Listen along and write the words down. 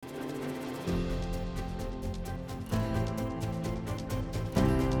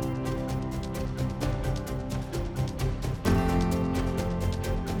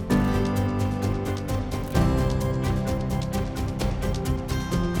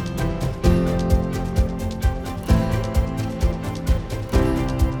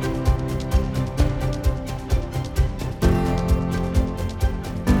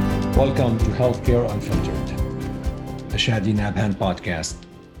Welcome to Healthcare Unfiltered, a Shadi Nabhan podcast.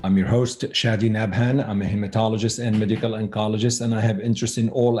 I'm your host, Shadi Nabhan. I'm a hematologist and medical oncologist, and I have interest in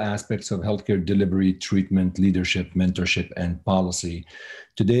all aspects of healthcare delivery, treatment, leadership, mentorship, and policy.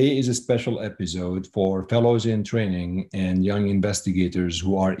 Today is a special episode for fellows in training and young investigators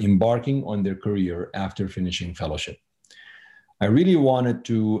who are embarking on their career after finishing fellowship. I really wanted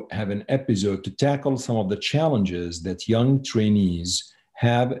to have an episode to tackle some of the challenges that young trainees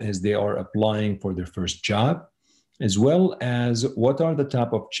have as they are applying for their first job, as well as what are the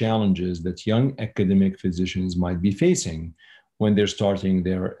type of challenges that young academic physicians might be facing when they're starting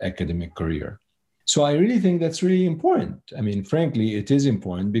their academic career. So I really think that's really important. I mean, frankly, it is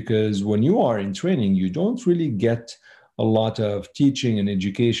important because when you are in training, you don't really get a lot of teaching and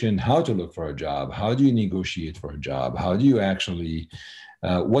education, how to look for a job, how do you negotiate for a job, how do you actually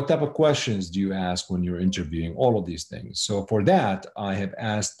what type of questions do you ask when you're interviewing? All of these things. So for that, I have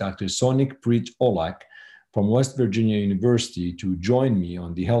asked Dr. Sonik Preet Olak from West Virginia University to join me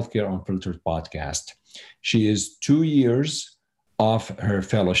on the Healthcare Unfiltered podcast. She is 2 years off her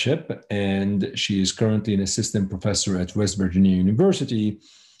fellowship, and she is currently an assistant professor at West Virginia University.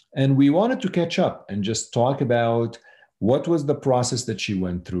 And we wanted to catch up and just talk about what was the process that she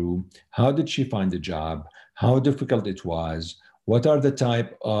went through, how did she find a job, how difficult it was, what are the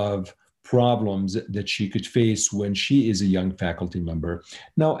type of problems that she could face when she is a young faculty member.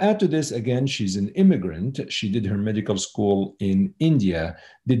 Now, add to this, again, she's an immigrant. She did her medical school in India.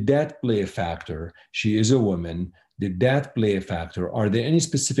 Did that play a factor? She is a woman. Did that play a factor? Are there any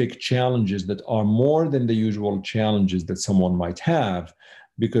specific challenges that are more than the usual challenges that someone might have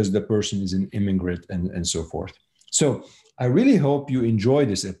because the person is an immigrant and so forth? So I really hope you enjoy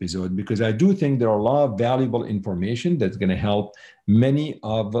this episode because I do think there are a lot of valuable information that's going to help many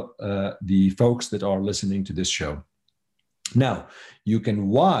of the folks that are listening to this show. Now, you can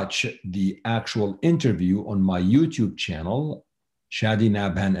watch the actual interview on my YouTube channel, Shadi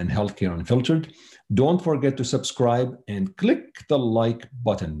Nabhan and Healthcare Unfiltered. Don't forget to subscribe and click the like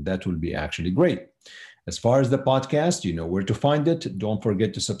button. That will be actually great. As far as the podcast, you know where to find it. Don't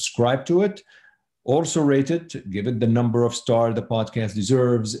forget to subscribe to it. Also rate it, give it the number of stars the podcast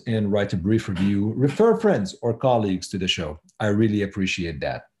deserves, and write a brief review. Refer friends or colleagues to the show. I really appreciate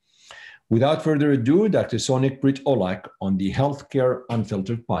that. Without further ado, Dr. Sonik Preet Olak on the Healthcare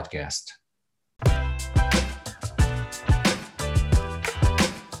Unfiltered podcast.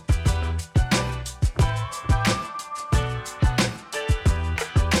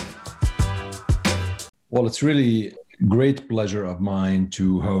 Well, it's really great pleasure of mine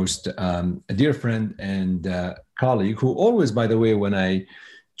to host a dear friend and colleague who always, by the way, when I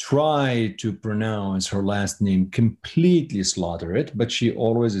try to pronounce her last name, completely slaughter it, but she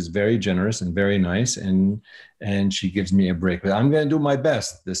always is very generous and very nice, and she gives me a break. But I'm going to do my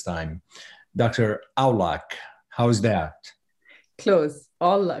best this time. Dr. Aulak, how's that? Close.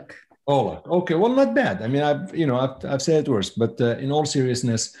 All luck. Aulak. Okay, well, not bad. I mean, I've said it worse, but in all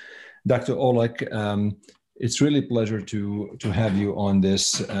seriousness, Dr. Olak, it's really a pleasure to have you on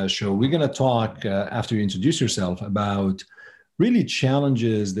this show. We're going to talk, after you introduce yourself, about really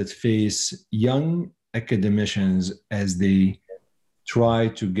challenges that face young academicians as they try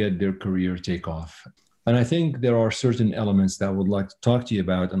to get their career take off. And I think there are certain elements that I would like to talk to you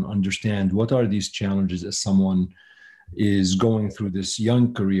about and understand what are these challenges as someone is going through this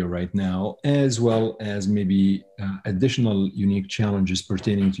young career right now, as well as maybe additional unique challenges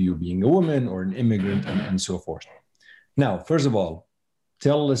pertaining to you being a woman or an immigrant and so forth. Now, first of all,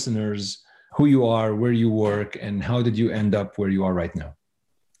 tell listeners who you are, where you work, and how did you end up where you are right now?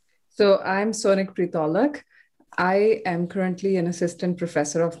 So I'm Sonik Preet Olak. I am currently an assistant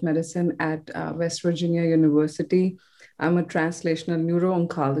professor of medicine at West Virginia University. I'm a translational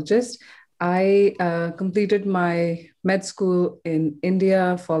neuro-oncologist. I completed my med school in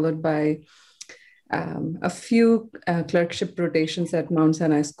India, followed by a few clerkship rotations at Mount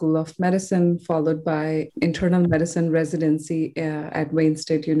Sinai School of Medicine, followed by internal medicine residency at Wayne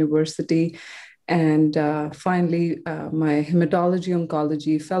State University, and finally my hematology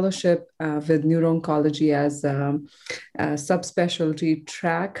oncology fellowship with neuro-oncology as a subspecialty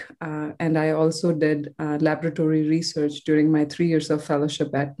track. And I also did laboratory research during my 3 years of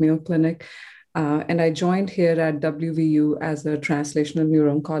fellowship at Mayo Clinic. And I joined here at WVU as a translational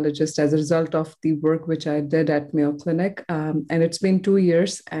neuro-oncologist as a result of the work which I did at Mayo Clinic. And it's been 2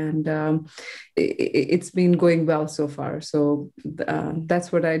 years, and it's been going well so far. So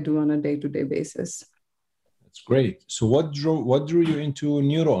that's what I do on a day-to-day basis. That's great. So what drew you into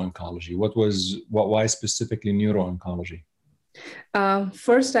neuro-oncology? Why specifically neuro-oncology?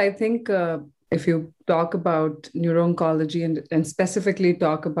 First, I think if you talk about neuro-oncology and specifically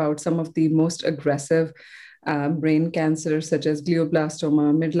talk about some of the most aggressive brain cancers, such as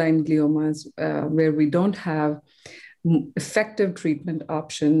glioblastoma, midline gliomas, where we don't have effective treatment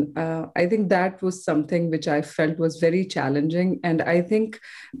option, I think that was something which I felt was very challenging. And I think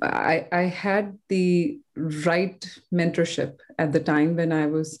I had the right mentorship at the time when I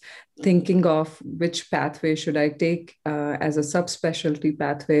was thinking of which pathway should I take as a subspecialty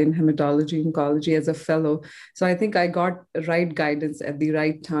pathway in hematology oncology as a fellow. So I think I got right guidance at the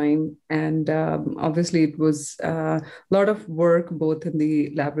right time. And obviously, it was a lot of work both in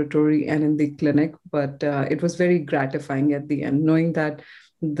the laboratory and in the clinic, but it was very gratifying at the end, knowing that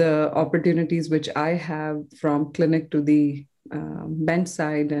the opportunities which I have from clinic to the bench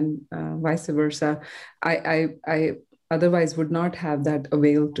side and vice versa, I otherwise would not have that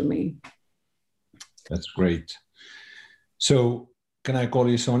availed to me. That's great. So can I call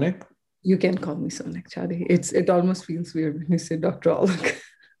you Sonic? You can call me Sonic, Chadi. It almost feels weird when you say Dr. Alak.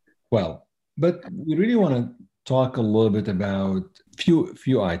 Well, but we really want to talk a little bit about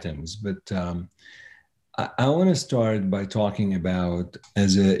few items, but I want to start by talking about,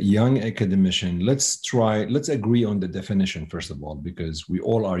 as a young academician, let's agree on the definition, first of all, because we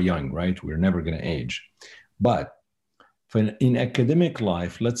all are young, right? We're never going to age. But in academic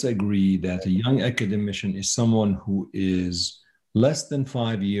life, let's agree that a young academician is someone who is less than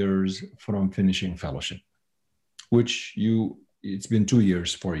 5 years from finishing fellowship, which it's been 2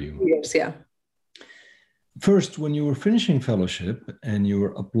 years for you. Yes, yeah. First, when you were finishing fellowship and you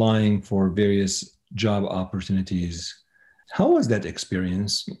were applying for various job opportunities, how was that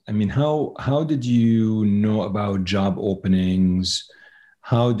experience? I mean, how did you know about job openings?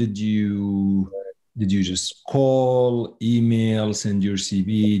 How did you just call, email, send your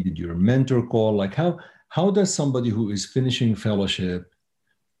CV? Did your mentor call? Like how does somebody who is finishing fellowship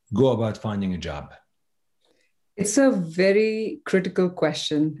go about finding a job? It's a very critical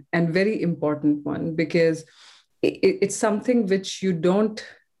question and very important one, because it's something which you don't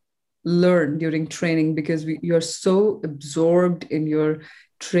learn during training, because you're so absorbed in your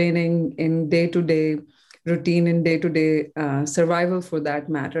training, in day-to-day routine, in day-to-day survival for that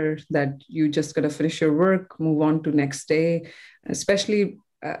matter, that you just gotta finish your work, move on to next day. Especially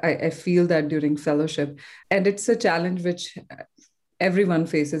I feel that during fellowship, and it's a challenge which everyone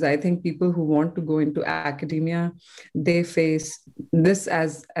faces. I think people who want to go into academia, they face this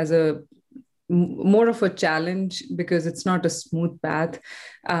as a more of a challenge, because it's not a smooth path.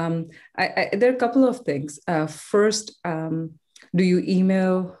 There are a couple of things. First, do you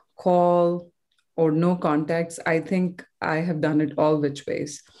email, call, or no contacts? I think I have done it all which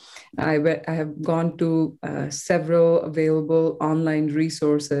ways. I have gone to several available online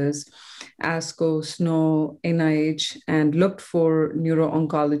resources, ASCO, SNO, NIH, and looked for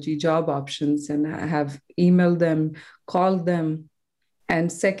neuro-oncology job options, and I have emailed them, called them. And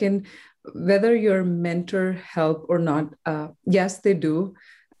second, whether your mentor help or not, yes, they do,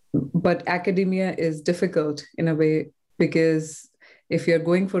 but academia is difficult in a way, because if you're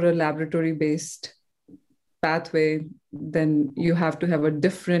going for a laboratory-based pathway, then you have to have a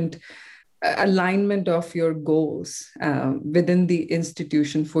different alignment of your goals within the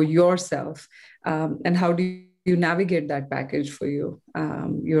institution for yourself. And how do you navigate that package for you?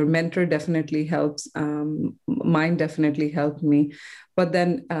 Your mentor definitely helps. Mine definitely helped me. But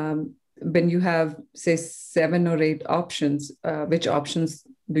then when you have, say, 7 or 8 options, which options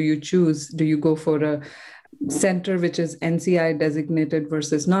do you choose? Do you go for a center which is NCI designated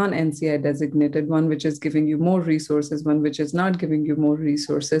versus non-NCI designated, one which is giving you more resources, one which is not giving you more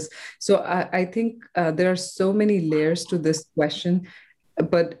resources? So I think there are so many layers to this question,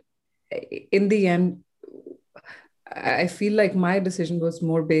 but in the end, I feel like my decision was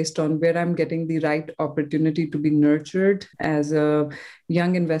more based on where I'm getting the right opportunity to be nurtured as a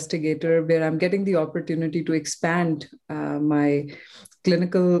young investigator, where I'm getting the opportunity to expand my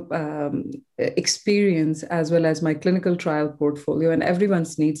clinical experience as well as my clinical trial portfolio. And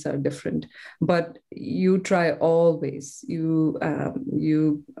everyone's needs are different, but you try always.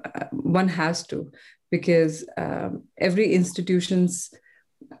 One has to, because every institution's,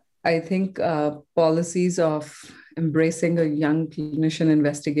 I think, policies of embracing a young clinician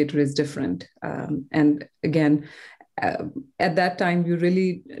investigator is different. And again, at that time, you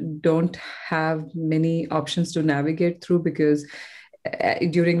really don't have many options to navigate through, because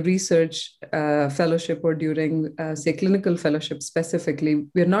during research fellowship, or during, say, clinical fellowship specifically,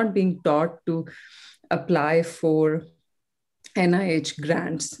 we're not being taught to apply for NIH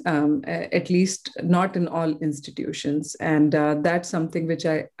grants, at least not in all institutions. And that's something which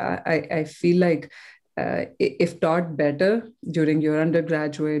I feel like if taught better during your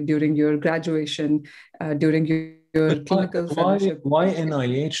undergraduate, during your graduation, during your But why, clinical why, fellowship. why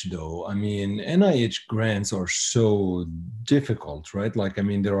NIH though? I mean, NIH grants are so difficult, right? Like, I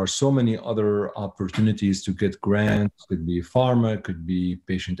mean, there are so many other opportunities to get grants. Could be pharma, could be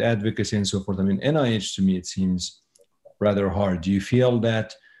patient advocacy, and so forth. I mean, NIH to me it seems rather hard. Do you feel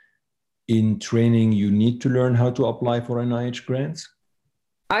that in training you need to learn how to apply for NIH grants?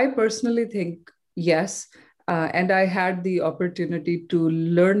 I personally think yes. And I had the opportunity to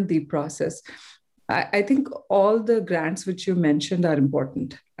learn the process. I think all the grants which you mentioned are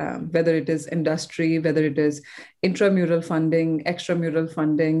important, whether it is industry, whether it is intramural funding, extramural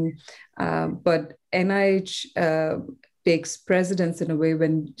funding. But NIH takes precedence in a way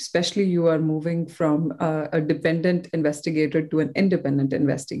when, especially, you are moving from a dependent investigator to an independent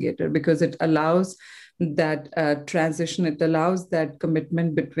investigator, because it allows that transition, it allows that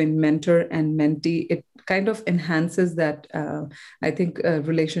commitment between mentor and mentee. It kind of enhances that, I think,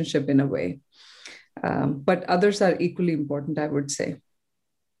 relationship in a way. But others are equally important, I would say.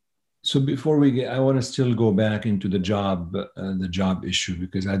 So before we get, I want to still go back into the job issue,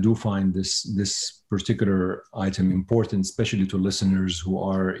 because I do find this particular item important, especially to listeners who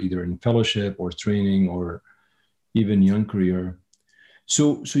are either in fellowship or training or even young career.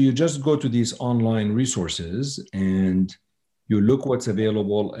 So you just go to these online resources and you look what's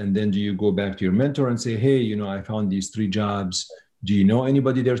available, and then do you go back to your mentor and say, hey, I found these 3 jobs. Do you know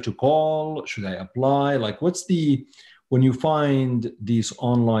anybody there to call? Should I apply? Like, when you find these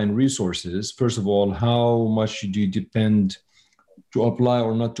online resources, first of all, how much do you depend to apply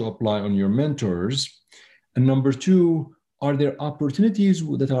or not to apply on your mentors? And number 2, are there opportunities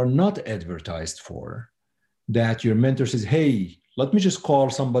that are not advertised for, that your mentor says, hey, let me just call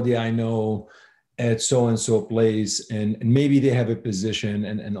somebody I know at so-and-so place, and maybe they have a position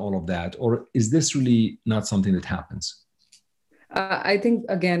and all of that? Or is this really not something that happens? I think,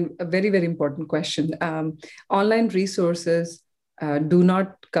 again, a very, very important question. Online resources do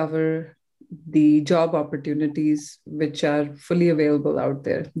not cover the job opportunities which are fully available out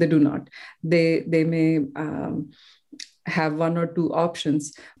there. They do not. They may have 1 or 2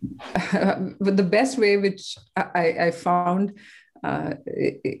 options. But the best way, which I found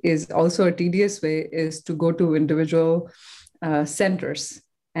is also a tedious way, is to go to individual centers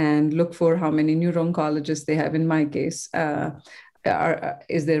and look for how many neuro-oncologists they have. In my case,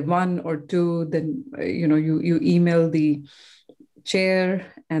 is there 1 or 2? Then you email the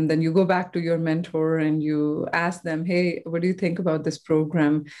chair, and then you go back to your mentor and you ask them, hey, what do you think about this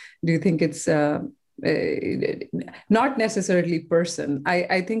program? Do you think it's not necessarily person?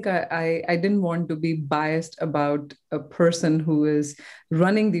 I think I didn't want to be biased about a person who is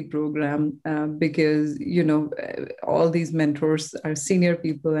running the program, because all these mentors are senior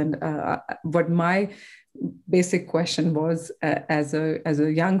people, and what my basic question was, as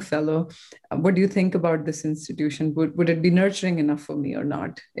a young fellow, what do you think about this institution? Would it be nurturing enough for me or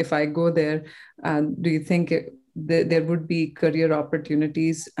not? If I go there, do you think there would be career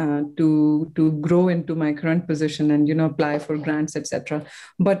opportunities to grow into my current position and apply for grants, etc.?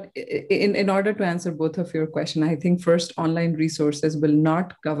 But in order to answer both of your question, I think first, online resources will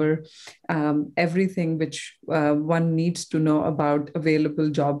not cover everything which one needs to know about available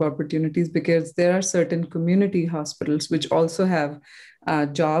job opportunities, because there are certain community hospitals which also have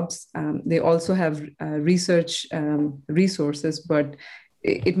jobs. They also have research resources, but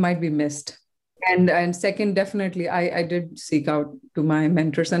it might be missed. And second, definitely, I did seek out to my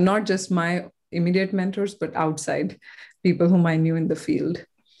mentors, and not just my immediate mentors, but outside people whom I knew in the field.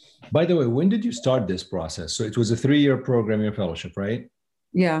 By the way, when did you start this process? So it was a 3-year program, your fellowship, right?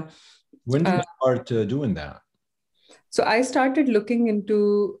 Yeah. When did you start doing that? So I started looking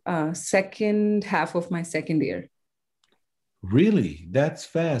into second half of my second year. Really? That's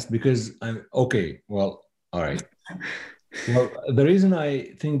fast, because okay, well, all right. Well, the reason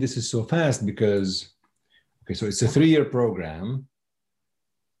I think this is so fast, because, okay, so it's a 3-year program.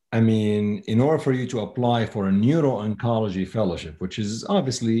 I mean, in order for you to apply for a neuro-oncology fellowship, which is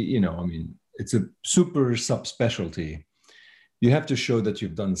obviously, it's a super subspecialty, you have to show that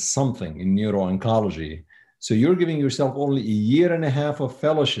you've done something in neuro-oncology. So you're giving yourself only a year and a half of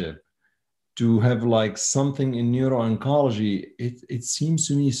fellowship to have like something in neuro-oncology. It seems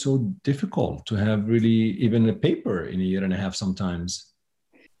to me so difficult to have really even a paper in a year and a half sometimes.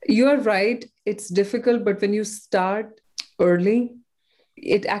 You are right. It's difficult, but when you start early,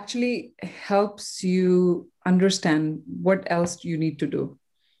 it actually helps you understand what else you need to do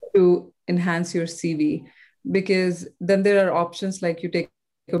to enhance your CV, because then there are options like you take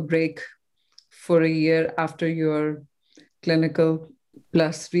a break for a year after your clinical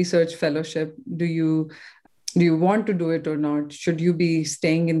plus research fellowship. Do you want to do it or not? Should you be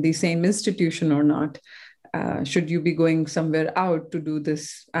staying in the same institution or not? Should you be going somewhere out to do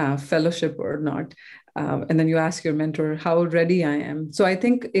this fellowship or not? And then you ask your mentor how ready I am. So I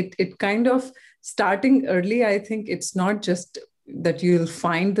think it kind of starting early. I think it's not just that you'll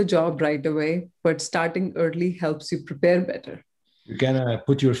find the job right away, but starting early helps you prepare better. You kind of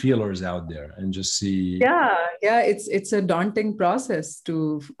put your feelers out there and just see. Yeah, it's a daunting process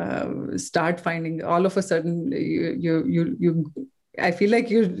to start finding. All of a sudden, you I feel like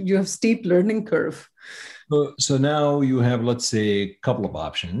you have steep learning curve. So now you have, let's say, a couple of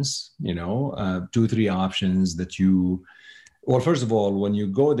options, two, three options that you, well, first of all, when you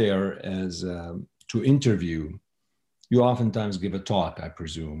go there as to interview, you oftentimes give a talk, I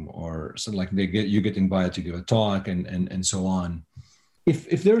presume, or something like you get invited to give a talk and so on.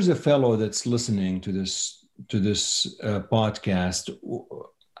 If there's a fellow that's listening to this podcast,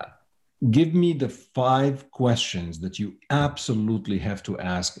 give me the 5 questions that you absolutely have to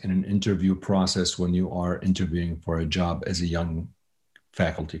ask in an interview process when you are interviewing for a job as a young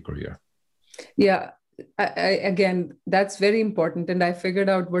faculty career. Yeah, again, that's very important. And I figured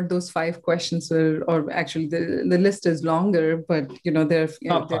out what those 5 questions were, or actually the list is longer, but they're,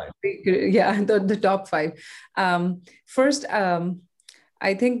 Top 5. The top 5. First,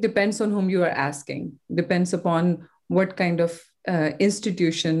 I think depends on whom you are asking, depends upon what kind of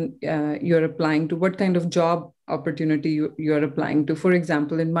institution you're applying to, what kind of job opportunity you're applying to. For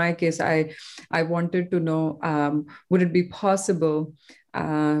example, in my case, I wanted to know, would it be possible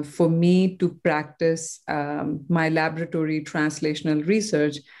for me to practice my laboratory translational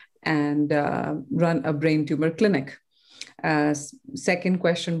research and run a brain tumor clinic? Second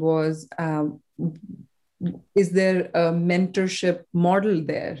question was, is there a mentorship model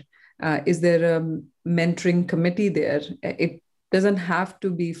there? Is there a mentoring committee there? It doesn't have to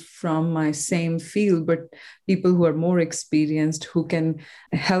be from my same field, but people who are more experienced, who can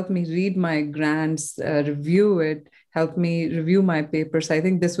help me read my grants, review it, help me review my papers. I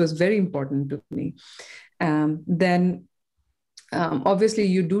think this was very important to me. Then obviously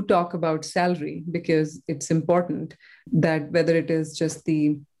you do talk about salary, because it's important that whether it is just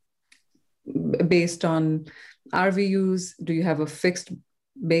based on RVUs, do you have a fixed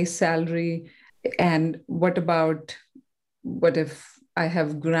base salary? And what if I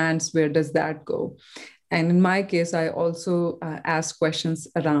have grants, where does that go? And in my case, I also ask questions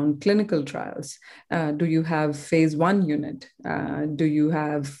around clinical trials. Do you have phase 1 unit? Do you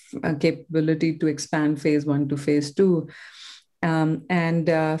have a capability to expand phase 1 to phase 2? And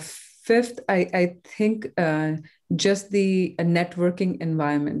fifth, I think just the networking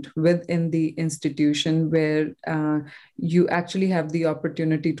environment within the institution, where you actually have the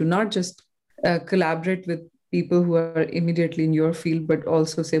opportunity to not just collaborate with people who are immediately in your field, but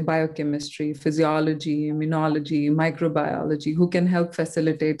also say biochemistry, physiology, immunology, microbiology, who can help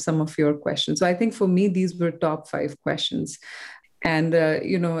facilitate some of your questions. So I think for me, these were top 5 questions. And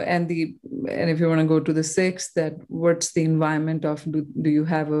and if you want to go to the 6th, that what's the environment of, do you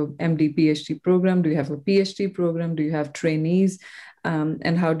have a MD PhD program? Do you have a PhD program? Do you have trainees?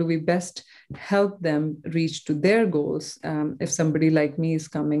 And how do we best help them reach to their goals? If somebody like me is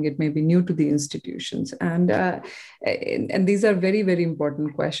coming, it may be new to the institutions. And these are very, very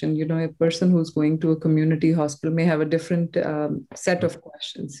important questions. A person who's going to a community hospital may have a different set of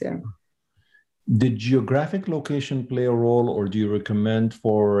questions. Yeah. Did geographic location play a role, or do you recommend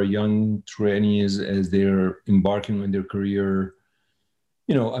for young trainees as they're embarking on their career?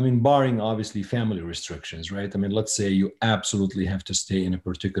 Barring obviously family restrictions, right? Let's say you absolutely have to stay in a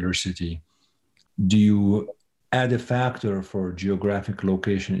particular city. Do you add a factor for geographic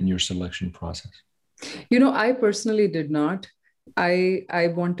location in your selection process? I personally did not.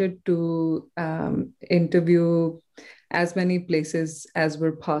 I wanted to interview as many places as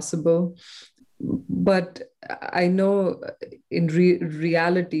were possible. But I know in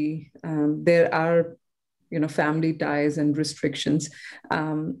reality, there are family ties and restrictions.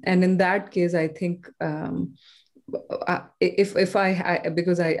 And in that case, I think if I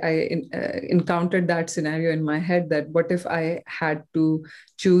because I encountered that scenario in my head, that what if I had to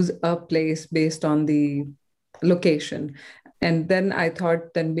choose a place based on the location? And then I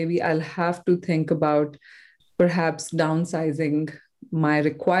thought, then maybe I'll have to think about perhaps downsizing my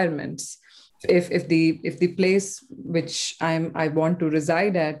requirements. If the place which I want to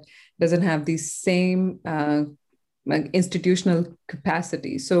reside at doesn't have the same institutional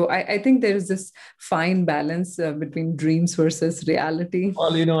capacity. So I think there is this fine balance between dreams versus reality.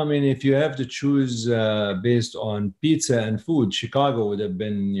 Well, if you have to choose based on pizza and food, Chicago would have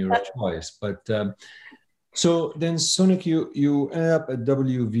been your choice. But So then, Sonic, you ended up at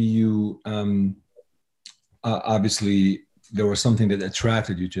WVU. Obviously, there was something that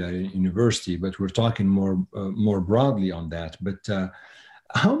attracted you to that university, but we're talking more broadly on that. But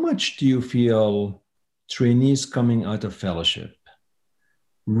how much do you feel trainees coming out of fellowship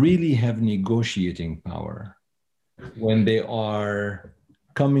really have negotiating power when they are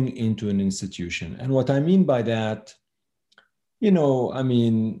coming into an institution? And what I mean by that, I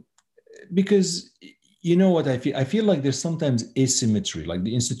mean, because you know what I feel like there's sometimes asymmetry, like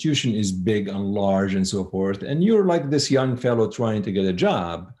the institution is big and large and so forth, and you're like this young fellow trying to get a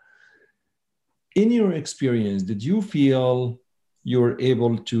job. In your experience, did you feel you were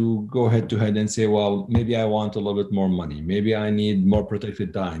able to go head to head and say, well, maybe I want a little bit more money, maybe I need more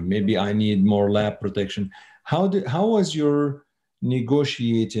protected time, maybe I need more lab protection? How was your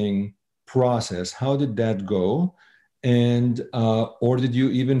negotiating process? How did that go? And or did you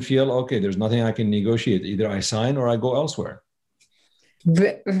even feel, okay, there's nothing I can negotiate, either I sign or I go elsewhere?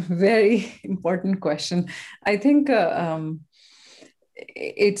 Very important question. I think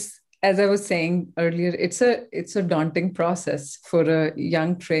it's, as I was saying earlier, it's a daunting process for a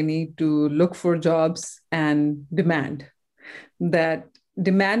young trainee to look for jobs and that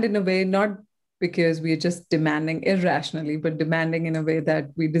demand in a way, not because we're just demanding irrationally, but demanding in a way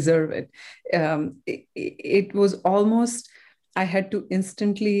that we deserve it. It was almost, I had to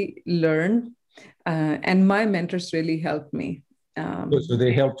instantly learn, and my mentors really helped me. So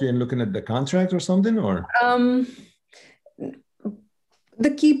they helped you in looking at the contract or something, or? Um,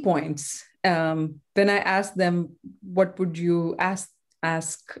 the key points. When I asked them, what would you ask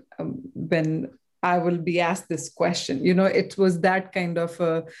when I will be asked this question? It was that kind of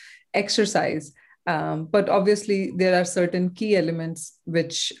a exercise. But obviously, there are certain key elements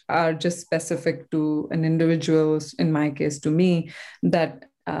which are just specific to an individual, in my case, to me, that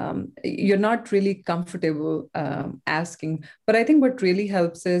you're not really comfortable asking. But I think what really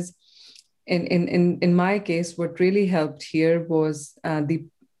helps is, in my case, what really helped here was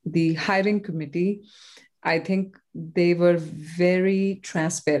the hiring committee. I think they were very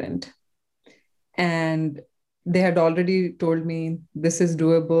transparent, and they had already told me, this is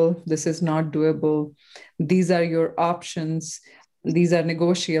doable, this is not doable, these are your options, these are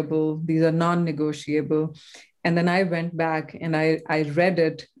negotiable, these are non-negotiable. And then I went back and I read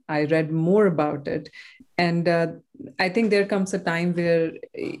it, I read more about it. And I think there comes a time where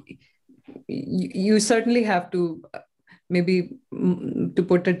you certainly have to, maybe, to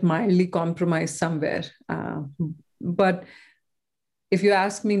put it mildly, compromise somewhere. But if you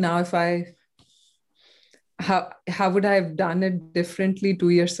ask me now, if I how would I have done it differently 2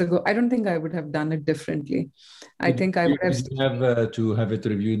 years ago? I don't think I would have done it differently. I think I would have. Did you have to have it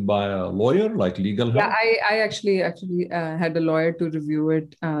reviewed by a lawyer, like legal help? Yeah, I actually had a lawyer to review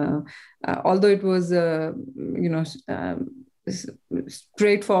it. Although it was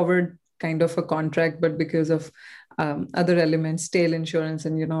straightforward kind of a contract, but because of other elements, tail insurance,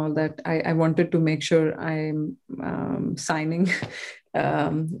 and all that, I wanted to make sure I'm signing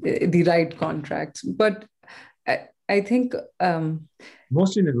the right contracts. But I think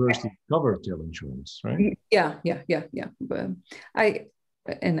Most universities cover tail insurance, right? yeah. But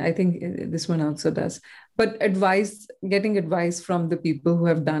I think this one also does. But getting advice from the people who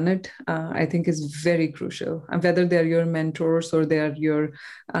have done it, I think is very crucial. And whether they're your mentors or they're your,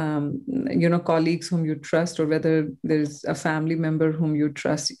 colleagues whom you trust, or whether there's a family member whom you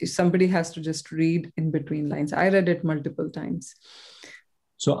trust, somebody has to just read in between lines. I read it multiple times.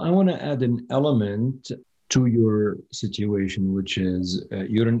 So I want to add an element to your situation, which is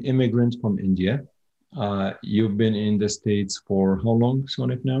you're an immigrant from India. You've been in the States for how long,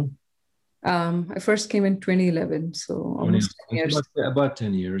 Sonic, now? I first came in 2011, so almost 10 years. About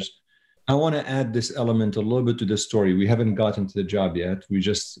 10 years. I want to add this element a little bit to the story. We haven't gotten to the job yet. We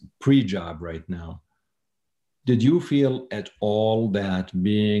just pre-job right now. Did you feel at all that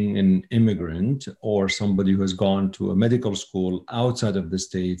being an immigrant or somebody who has gone to a medical school outside of the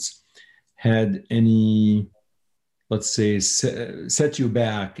States had any, let's say, set you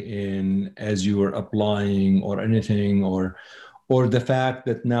back in as you were applying or anything, or the fact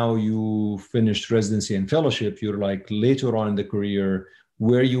that now you finished residency and fellowship, you're like later on in the career,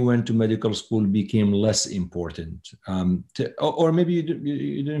 where you went to medical school became less important, or maybe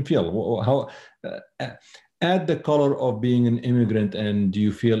you didn't feel how. Add the color of being an immigrant, and do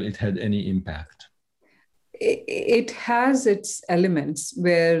you feel it had any impact? It has its elements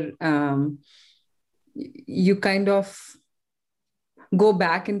where you kind of go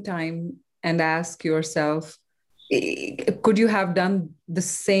back in time and ask yourself, could you have done the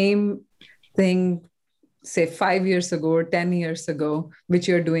same thing say 5 years ago or 10 years ago, which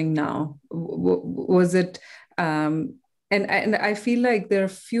you're doing now? Was it, and I feel like there are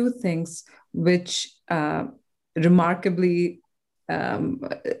few things which remarkably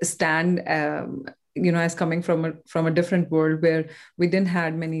stand, as coming from a different world where we didn't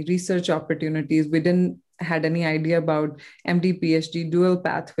had many research opportunities. We didn't had any idea about MD, PhD, dual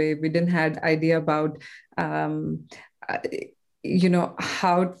pathway. We didn't had idea about,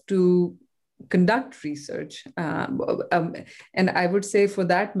 how to conduct research. And I would say, for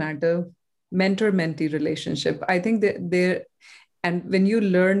that matter, mentor-mentee relationship. I think that there, and when you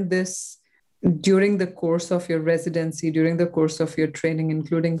learn this during the course of your residency, during the course of your training,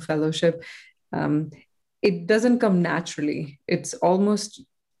 including fellowship, it doesn't come naturally. It's almost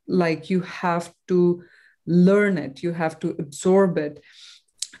like you have to learn it, you have to absorb it.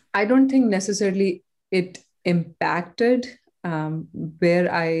 I don't think necessarily it impacted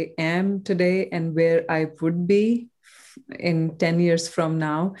where I am today and where I would be in 10 years from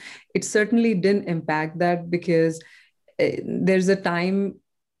now. It certainly didn't impact that, because there's a time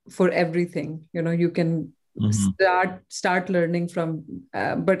for everything. You can start learning from,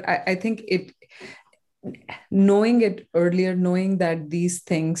 but I think knowing it earlier, knowing that these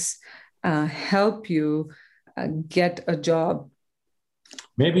things help you get a job.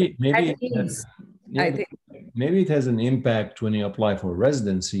 Maybe I think maybe it has an impact when you apply for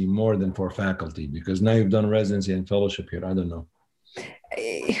residency more than for faculty, because now you've done residency and fellowship here. I don't know.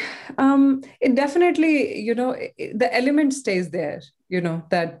 It definitely, the element stays there,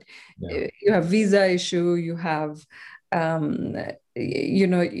 that you have visa issue, you have,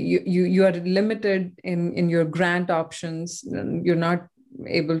 you are limited in your grant options. You're not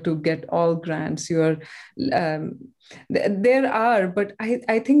able to get all grants. There are, but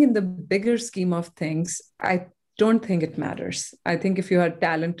I think in the bigger scheme of things, I don't think it matters. I think if you are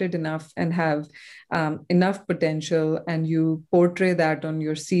talented enough and have enough potential, and you portray that on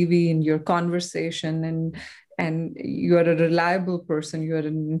your CV, in your conversation, and you are a reliable person, you are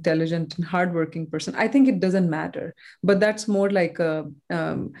an intelligent and hardworking person, I think it doesn't matter. But that's more like a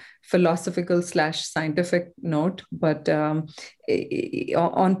philosophical / scientific note. But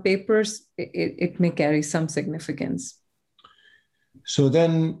on papers, it may carry some significance. So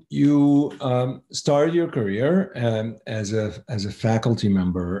then you started your career as a faculty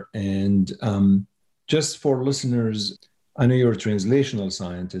member, and just for listeners, I know you're a translational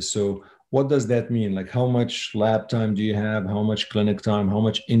scientist. So what does that mean? Like, how much lab time do you have? How much clinic time? How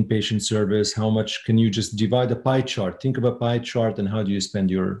much inpatient service? How much can you just divide a pie chart? Think of a pie chart, and how do you spend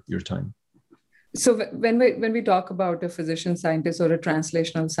your time? So when we talk about a physician scientist or a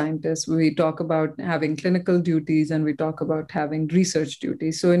translational scientist, we talk about having clinical duties and we talk about having research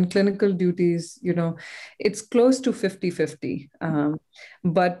duties. So in clinical duties, it's close to 50-50,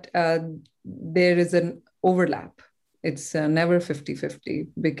 but there is an overlap. It's never 50-50,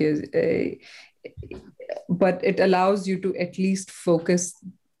 because, but it allows you to at least focus,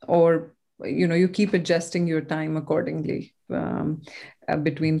 or, you keep adjusting your time accordingly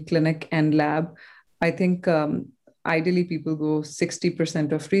between clinic and lab. I think ideally people go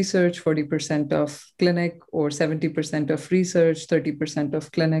 60% of research, 40% of clinic, or 70% of research, 30%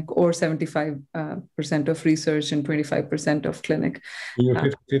 of clinic, or 75% of research and 25% of clinic. You're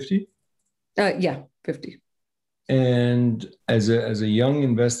 50-50? Yeah, 50. And as a young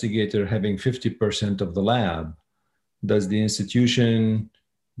investigator having 50% of the lab, does the institution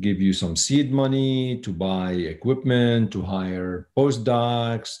give you some seed money to buy equipment, to hire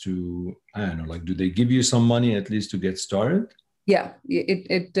postdocs, to, I don't know, like, do they give you some money at least to get started? Yeah,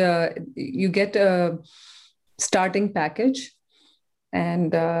 you get a starting package,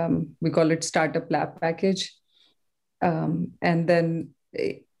 and we call it startup lab package. And then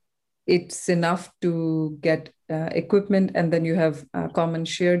it's enough to get equipment, and then you have common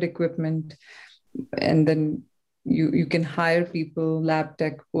shared equipment, and then you can hire people, lab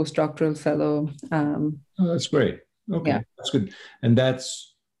tech, postdoctoral fellow. Oh, that's great. Okay, yeah. That's good. And that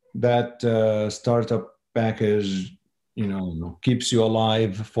startup package, keeps you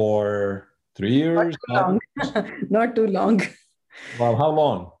alive for 3 years? Not too long. Not too long. Well, how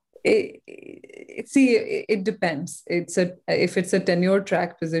long? It depends. If it's a tenure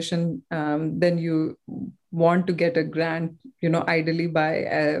track position, then you want to get a grant, ideally by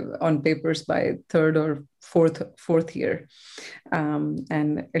on papers by third or fourth year,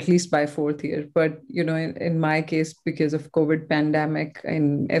 and at least by fourth year. But in my case, because of COVID pandemic,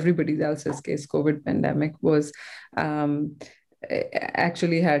 in everybody else's case, COVID pandemic was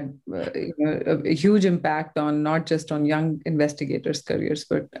actually had a huge impact on not just on young investigators' careers,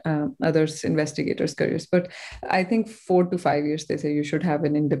 but others investigators' careers. But I think 4 to 5 years, they say you should have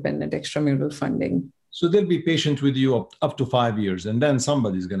an independent extramural funding. So they'll be patient with you up to 5 years, and then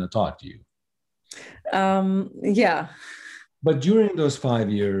somebody's going to talk to you. Yeah. But during those 5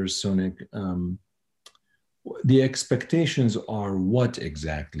 years, Sonic, the expectations are what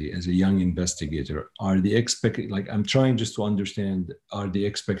exactly as a young investigator? Are the like I'm trying just to understand, are the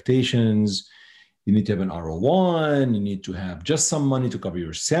expectations you need to have an R01, you need to have just some money to cover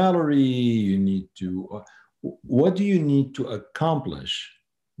your salary, you need to, what do you need to accomplish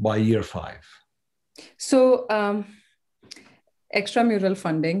by year 5? So extramural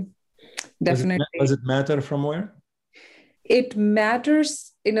funding, definitely. Does it matter from where? It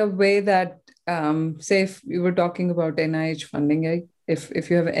matters in a way that, say, if you were talking about NIH funding, right? If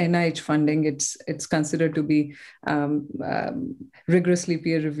you have NIH funding, it's considered to be rigorously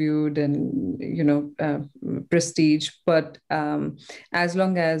peer reviewed and prestige. But as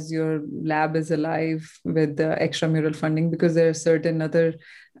long as your lab is alive with the extramural funding, because there are certain other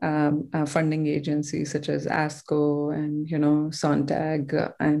funding agencies such as ASCO and Sontag,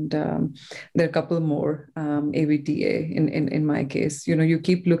 and there are a couple more, AVTA in my case. You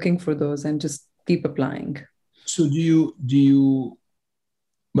keep looking for those and just keep applying. So do you?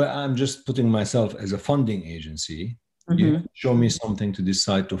 But I'm just putting myself as a funding agency. Mm-hmm. You show me something to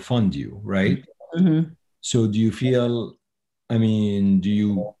decide to fund you, right? Mm-hmm. So do you feel? I mean, do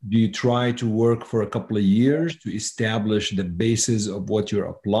you try to work for a couple of years to establish the basis of what you're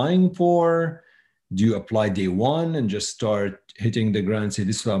applying for? Do you apply day one and just start hitting the ground and say,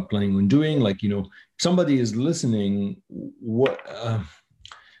 this is what I'm planning on doing? Like, if somebody is listening, what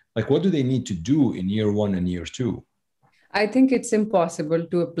do they need to do in year 1 and year 2? I think it's impossible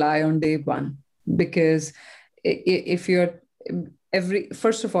to apply on day one, because if you're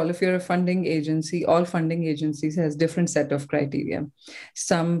first of all, if you're a funding agency, all funding agencies has different set of criteria.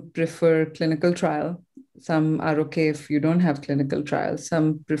 Some prefer clinical trial. Some are okay if you don't have clinical trials.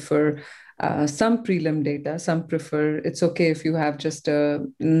 Some prefer some prelim data. Some prefer it's okay if you have just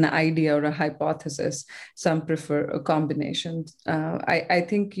an idea or a hypothesis. Some prefer a combination. I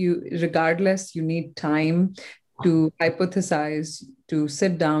think regardless, you need time to hypothesize, to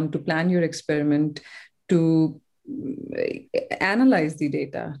sit down, to plan your experiment, to analyze the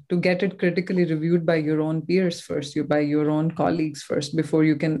data, to get it critically reviewed by your own peers first, by your own colleagues first, before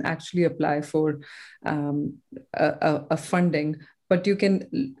you can actually apply for a funding. But you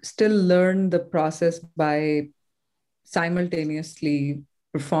can still learn the process by simultaneously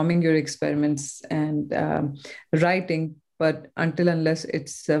performing your experiments and writing. But unless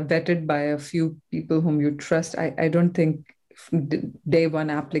it's vetted by a few people whom you trust, I don't think day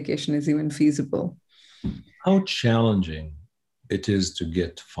one application is even feasible. How challenging it is to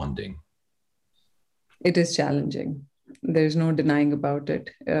get funding? It is challenging. There's no denying about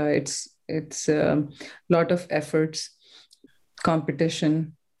it. It's a lot of efforts,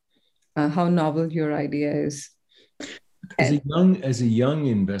 competition, how novel your idea is. As a young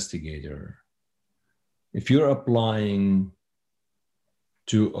investigator, if you're applying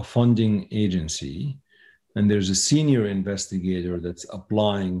to a funding agency and there's a senior investigator that's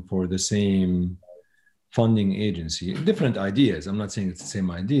applying for the same funding agency, different ideas, I'm not saying it's the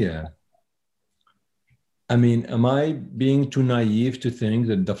same idea. I mean, am I being too naive to think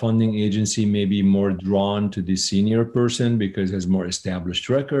that the funding agency may be more drawn to the senior person because it has more established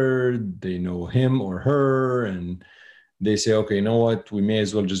record, they know him or her, and they say, okay, you know what, we may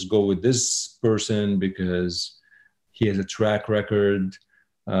as well just go with this person because he has a track record.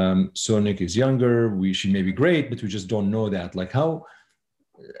 Sonic is younger. She may be great, but we just don't know that. Like how,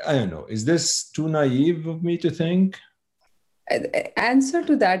 I don't know, is this too naive of me to think? Answer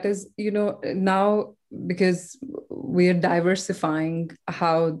to that is, now, because we are diversifying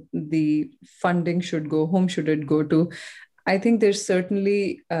how the funding should go, whom should it go to, I think there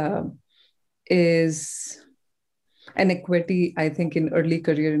certainly is an equity, I think, in early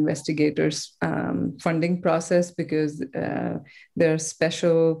career investigators funding process, because there are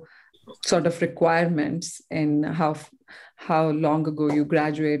special sort of requirements in how long ago you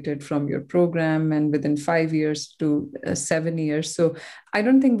graduated from your program, and within 5 years to 7 years. So I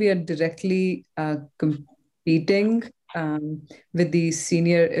don't think we are directly competing with the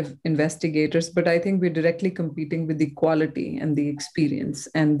senior investigators, but I think we're directly competing with the quality and the experience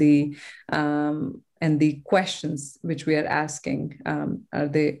and the questions which we are asking. Are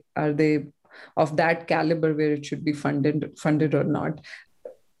they of that caliber where it should be funded or not?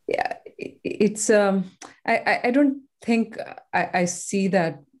 Yeah, it's I don't think I see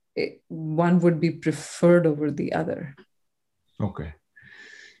that one would be preferred over the other. Okay,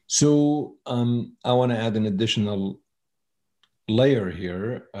 so I want to add an additional layer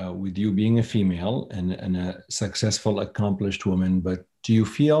here with you being a female and a successful, accomplished woman, but Do you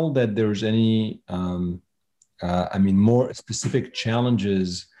feel that there's any, more specific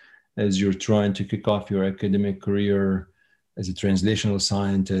challenges as you're trying to kick off your academic career as a translational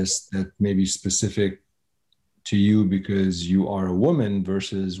scientist that may be specific to you because you are a woman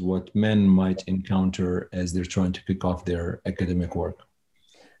versus what men might encounter as they're trying to kick off their academic work?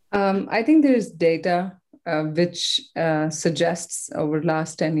 I think there's data which suggests over the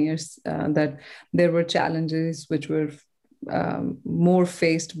last 10 years that there were challenges which were more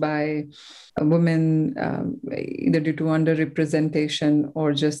faced by women, either due to underrepresentation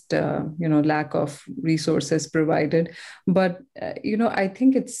or just lack of resources provided. But I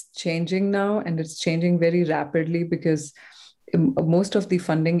think it's changing now, and it's changing very rapidly because most of the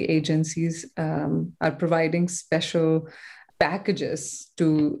funding agencies are providing special packages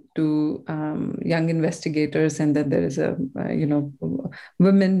to young investigators, and then there is a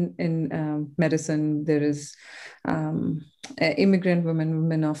women in medicine, there is immigrant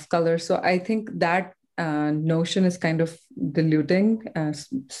women of color. So I think that notion is kind of diluting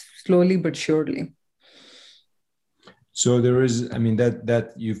slowly but surely. So there is,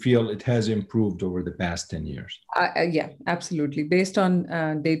 that you feel it has improved over the past 10 years. Yeah, absolutely. Based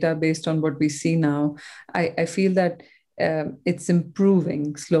on data, based on what we see now, I feel that it's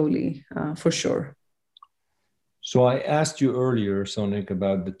improving slowly, for sure. So I asked you earlier, Sonik,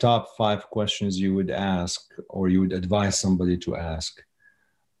 about the top 5 questions you would ask or you would advise somebody to ask.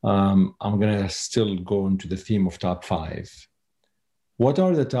 I'm going to still go into the theme of top 5. What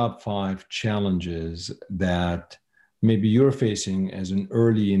are the top 5 challenges that maybe you're facing as an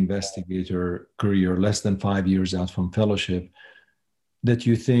early investigator career, less than 5 years out from fellowship, that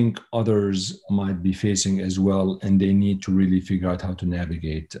you think others might be facing as well, and they need to really figure out how to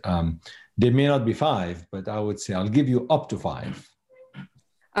navigate? They may not be 5, but I would say I'll give you up to 5.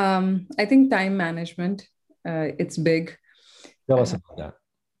 I think time management, it's big. Tell us about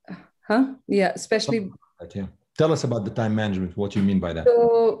that. Yeah, especially. Tell us about the time management. What do you mean by that?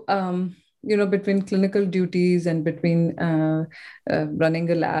 So, between clinical duties and between running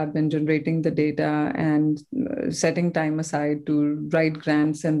a lab and generating the data and setting time aside to write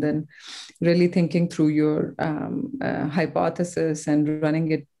grants, and then really thinking through your hypothesis and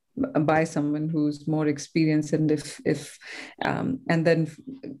running it by someone who's more experienced, and if and then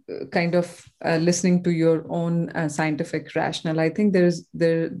kind of listening to your own scientific rationale. I think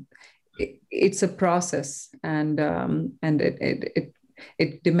it's a process, and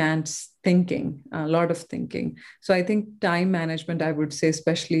it demands thinking, a lot of thinking. So I think time management, I would say,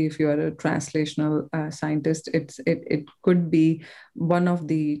 especially if you are a translational scientist, it could be one of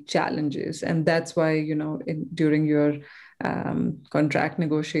the challenges. And that's why, during your contract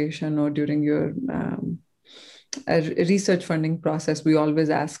negotiation or during your research funding process, we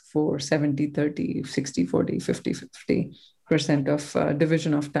always ask for 70-30, 60-40, 50-50% of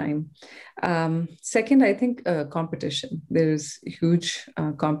division of time. Second, I think competition. There is huge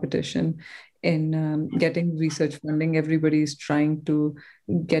competition in getting research funding. Everybody is trying to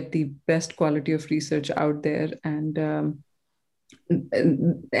get the best quality of research out there, and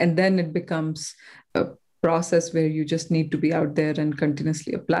then it becomes a process where you just need to be out there and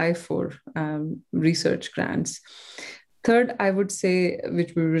continuously apply for research grants. Third, I would say,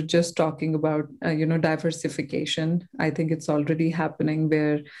 which we were just talking about, diversification. I think it's already happening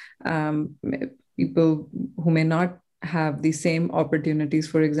where people who may not have the same opportunities.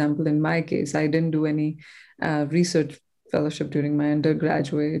 For example, in my case, I didn't do any research fellowship during my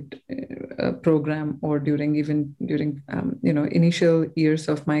undergraduate program or during initial years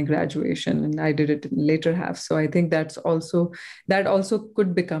of my graduation, and I did it in later half. So I think that also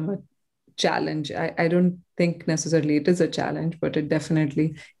could become a challenge. I don't think necessarily it is a challenge, but it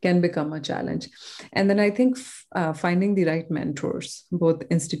definitely can become a challenge. And then I think finding the right mentors, both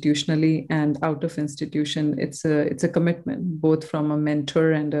institutionally and out of institution, it's a commitment, both from a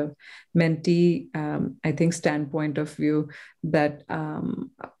mentor and a mentee, I think, standpoint of view, that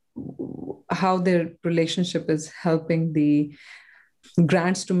how their relationship is helping the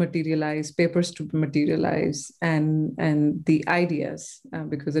grants to materialize, papers to materialize, and the ideas,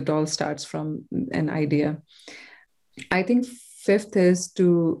 because it all starts from an idea. I think fifth is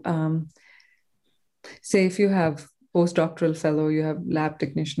to say, if you have postdoctoral fellow, you have lab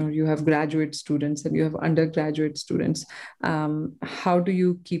technician, or you have graduate students and you have undergraduate students, how do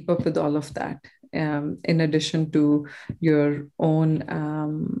you keep up with all of that? In addition to your own,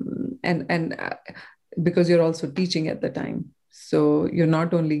 because you're also teaching at the time. So you're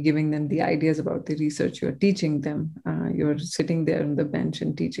not only giving them the ideas about the research, you're teaching them. You're sitting there on the bench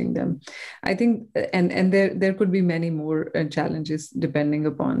and teaching them. I think, and there could be many more challenges depending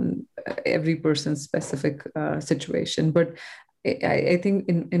upon every person's specific situation. But I think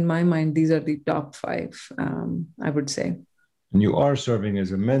in my mind, these are the top five, I would say. And you are serving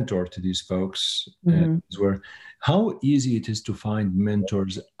as a mentor to these folks. Mm-hmm. Where how easy it is to find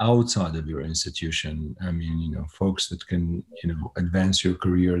mentors outside of your institution. I mean, folks that can, advance your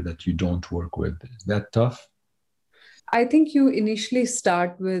career that you don't work with. Is that tough? I think you initially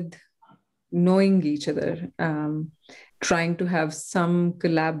start with knowing each other, trying to have some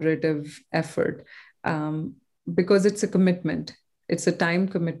collaborative effort, because it's a commitment. It's a time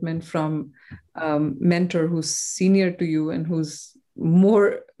commitment from mentor who's senior to you and who's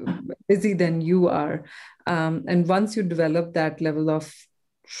more busy than you are. And once you develop that level of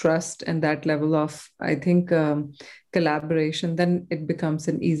trust and that level of, I think, collaboration, then it becomes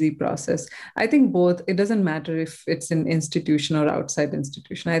an easy process. I think both, it doesn't matter if it's an institution or outside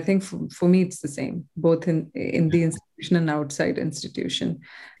institution. I think for me, it's the same, both in the institution and outside institution.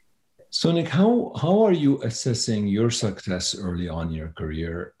 Sonik, how are you assessing your success early on in your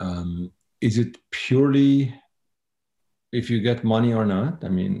career? Is it purely if you get money or not? I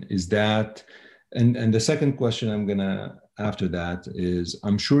mean, is that, and the second question I'm gonna after that is,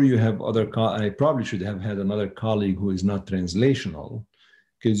 I'm sure you have I probably should have had another colleague who is not translational,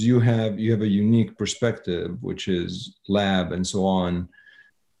 because you have a unique perspective, which is lab and so on.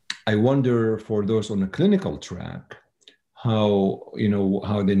 I wonder for those on a clinical track, how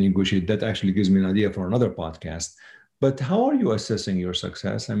they negotiate. That actually gives me an idea for another podcast. But how are you assessing your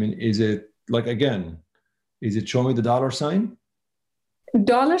success? I mean, is it like, again, is it show me the dollar sign?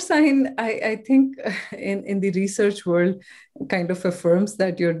 Dollar sign, I think in the research world kind of affirms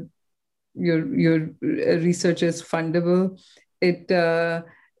that your research is fundable. I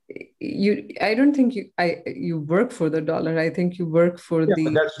don't think you work for the dollar. I think you work for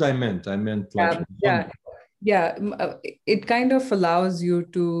the. That's what I meant. I meant like It kind of allows you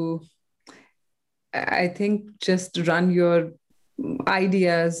to, I think, just run your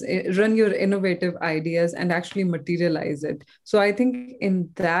ideas, run your innovative ideas and actually materialize it. So I think in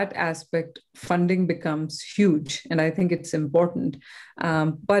that aspect, funding becomes huge, and I think it's important.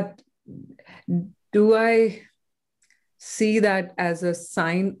 But do I see that as a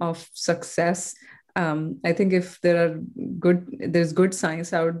sign of success? I think if there's good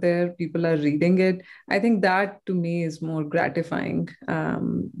science out there, people are reading it. I think that to me is more gratifying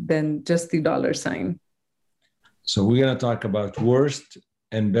than just the dollar sign. So we're going to talk about worst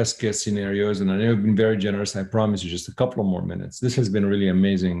and best case scenarios. And I know you've been very generous. I promise you just a couple of more minutes. This has been really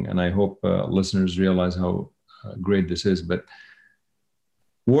amazing. And I hope listeners realize how great this is. But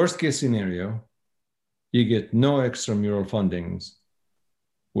worst case scenario, you get no extramural fundings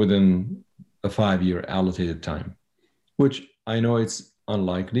within a 5-year allocated time, which I know it's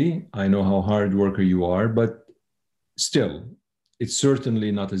unlikely. I know how hard worker you are, but still, it's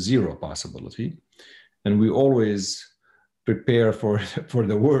certainly not a zero possibility. And we always prepare for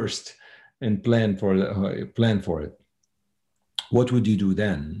the worst and plan for it. What would you do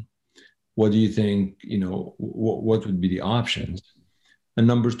then? What do you think, what would be the options? And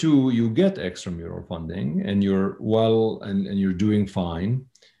number two, you get extramural funding and you're and you're doing fine.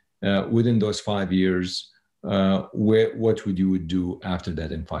 Within those 5 years, what would you do after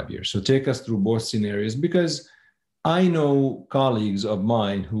that in 5 years? So take us through both scenarios, because I know colleagues of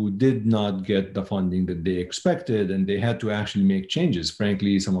mine who did not get the funding that they expected, and they had to actually make changes.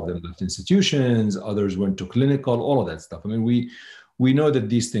 Frankly, some of them left institutions, others went to clinical, all of that stuff. I mean, we know that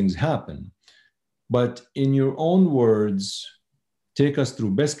these things happen. But in your own words, take us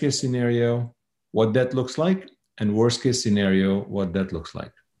through best case scenario, what that looks like, and worst case scenario, what that looks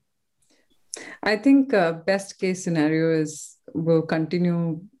like. I think best case scenario is we'll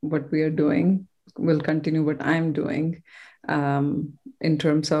continue what we are doing. We'll continue what I'm doing in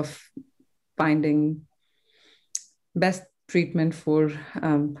terms of finding best treatment for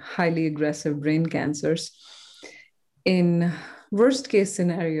highly aggressive brain cancers. In worst case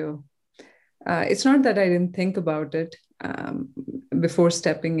scenario, it's not that I didn't think about it before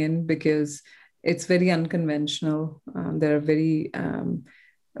stepping in, because it's very unconventional. There are very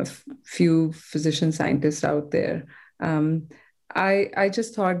a few physician scientists out there. I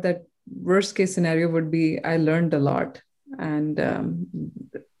just thought that worst case scenario would be I learned a lot, and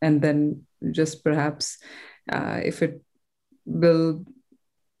then just perhaps if it will.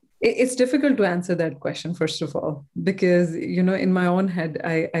 It's difficult to answer that question, first of all, because in my own head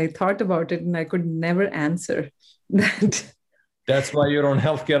I thought about it and I could never answer that. That's why you're on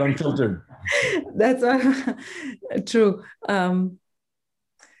Healthcare Unfiltered. That's why. True.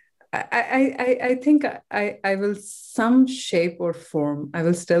 I think I will some shape or form. I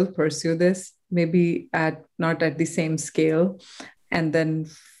will still pursue this, maybe not at the same scale, and then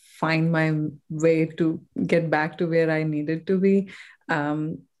find my way to get back to where I needed to be.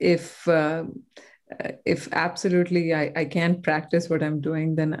 If absolutely I can't practice what I'm doing,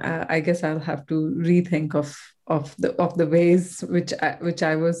 then I guess I'll have to rethink of the ways which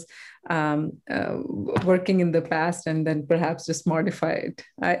I was working in the past, and then perhaps just modify it.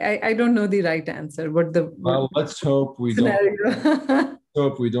 I don't know the right answer, but the Well, let's hope we don't. scenario.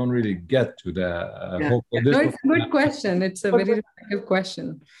 Hope we don't really get to that. Yeah. Hope Yeah. this. No, it's a good question. It's a very reflective question.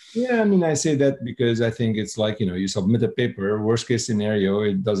 Yeah, I mean, I say that because I think it's like, you submit a paper, worst case scenario,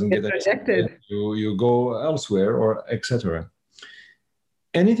 it doesn't get Get accepted, rejected. you go elsewhere or etc.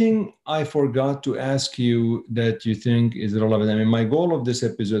 Anything I forgot to ask you that you think is relevant? I mean, my goal of this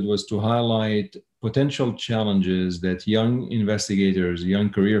episode was to highlight potential challenges that young investigators, young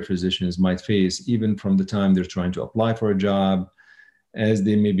career physicians might face, even from the time they're trying to apply for a job, as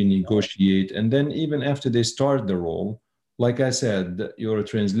they maybe negotiate, and then even after they start the role. Like I said, you're a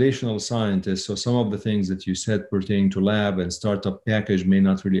translational scientist, so some of the things that you said pertaining to lab and startup package may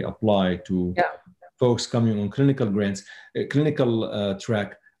not really apply to Yeah. folks coming on clinical grants, clinical track.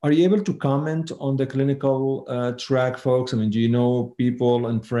 Are you able to comment on the clinical track, folks? I mean, do you know people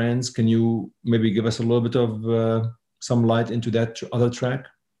and friends? Can you maybe give us a little bit of some light into that other track?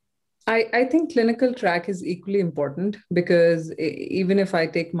 I think clinical track is equally important because even if I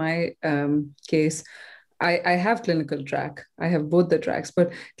take my case, I have clinical track. I have both the tracks,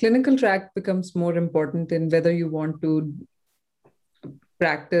 but clinical track becomes more important in whether you want to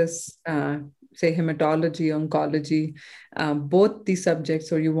practice, say, hematology, oncology, both these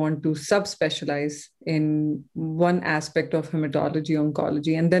subjects, or you want to subspecialize in one aspect of hematology,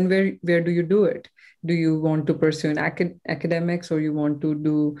 oncology, and then where do you do it? Do you want to pursue an academics, or you want to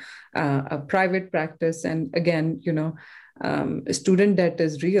do a private practice? And again, student debt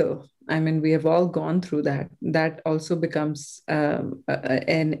is real. I mean, we have all gone through that. That also becomes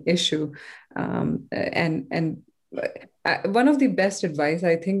an issue, and one of the best advice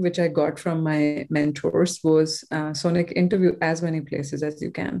I think which I got from my mentors was, Sonic, interview as many places as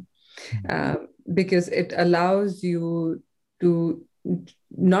you can, uh, because it allows you to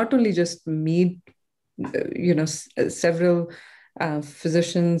not only just meet several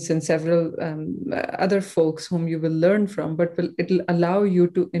physicians and several other folks whom you will learn from, but it'll allow you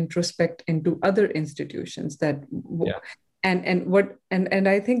to introspect into other institutions that Yeah. and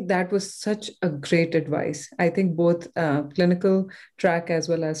I think that was such a great advice. I think both clinical track as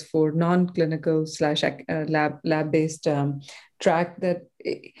well as for non-clinical slash lab-based track, that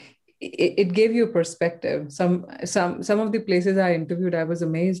it gave you a perspective. Some of the places I interviewed, I was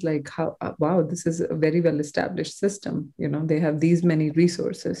amazed, like how wow, this is a very well established system. They have these many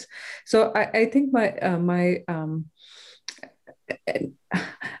resources. So I think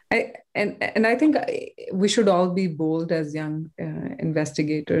I think we should all be bold as young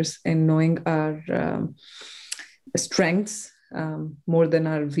investigators in knowing our strengths more than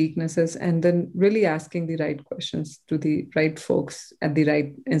our weaknesses, and then really asking the right questions to the right folks at the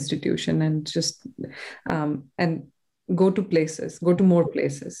right institution, and just and go to more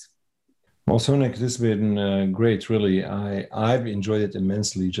places. Well, Sonic, this has been great, really. I've enjoyed it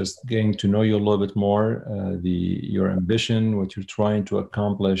immensely, just getting to know you a little bit more, your ambition, what you're trying to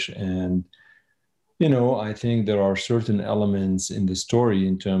accomplish. And, I think there are certain elements in the story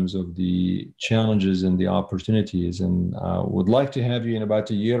in terms of the challenges and the opportunities. And would like to have you in about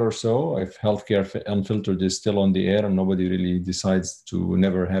a year or so, if Healthcare Unfiltered is still on the air and nobody really decides to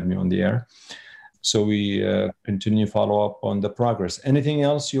never have me on the air. So we continue follow up on the progress. Anything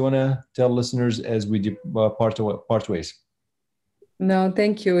else you want to tell listeners as we part ways? No,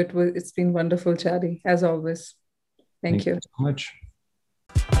 thank you. It's been wonderful, Chadi, as always. Thank you so much.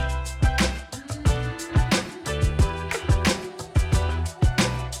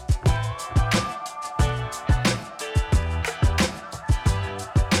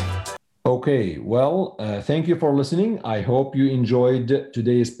 Okay, well, thank you for listening. I hope you enjoyed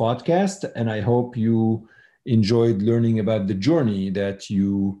today's podcast, and I hope you enjoyed learning about the journey that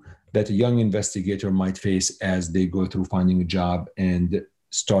a young investigator might face as they go through finding a job and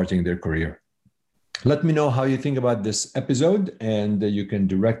starting their career. Let me know how you think about this episode, and you can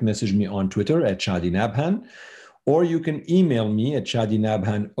direct message me on Twitter at Shadi Nabhan, or you can email me at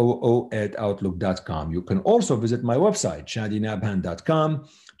shadinabhanoo@outlook.com. You can also visit my website, shadinabhan.com.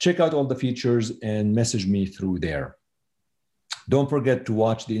 Check out all the features and message me through there. Don't forget to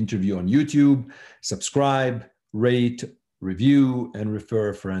watch the interview on YouTube, subscribe, rate, review, and refer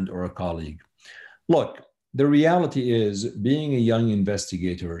a friend or a colleague. Look, the reality is being a young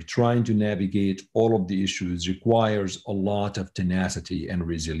investigator trying to navigate all of the issues requires a lot of tenacity and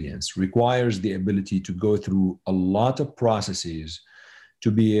resilience, requires the ability to go through a lot of processes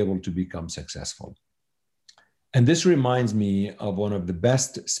to be able to become successful. And this reminds me of one of the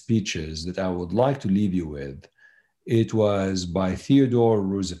best speeches that I would like to leave you with. It was by Theodore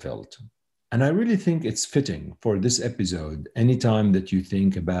Roosevelt. And I really think it's fitting for this episode anytime that you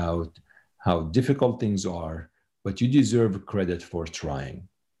think about how difficult things are, but you deserve credit for trying.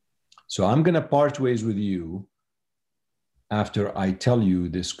 So I'm going to part ways with you after I tell you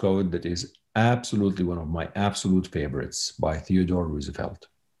this quote that is absolutely one of my absolute favorites by Theodore Roosevelt.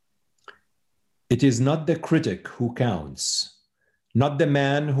 It is not the critic who counts, not the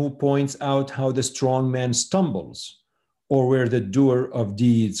man who points out how the strong man stumbles or where the doer of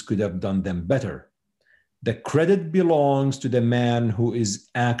deeds could have done them better. The credit belongs to the man who is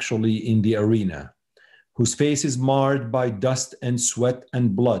actually in the arena, whose face is marred by dust and sweat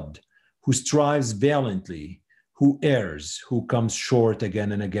and blood, who strives valiantly, who errs, who comes short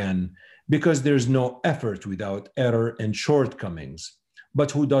again and again, because there's no effort without error and shortcomings,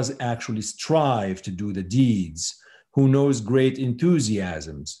 but who does actually strive to do the deeds, who knows great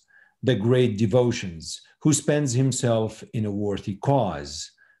enthusiasms, the great devotions, who spends himself in a worthy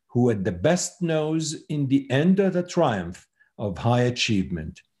cause, who at the best knows in the end of the triumph of high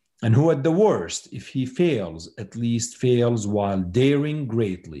achievement, and who at the worst, if he fails, at least fails while daring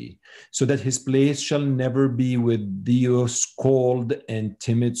greatly, so that his place shall never be with those cold and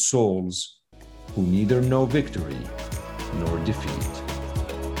timid souls who neither know victory nor defeat.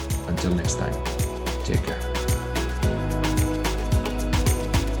 Until next time, take care.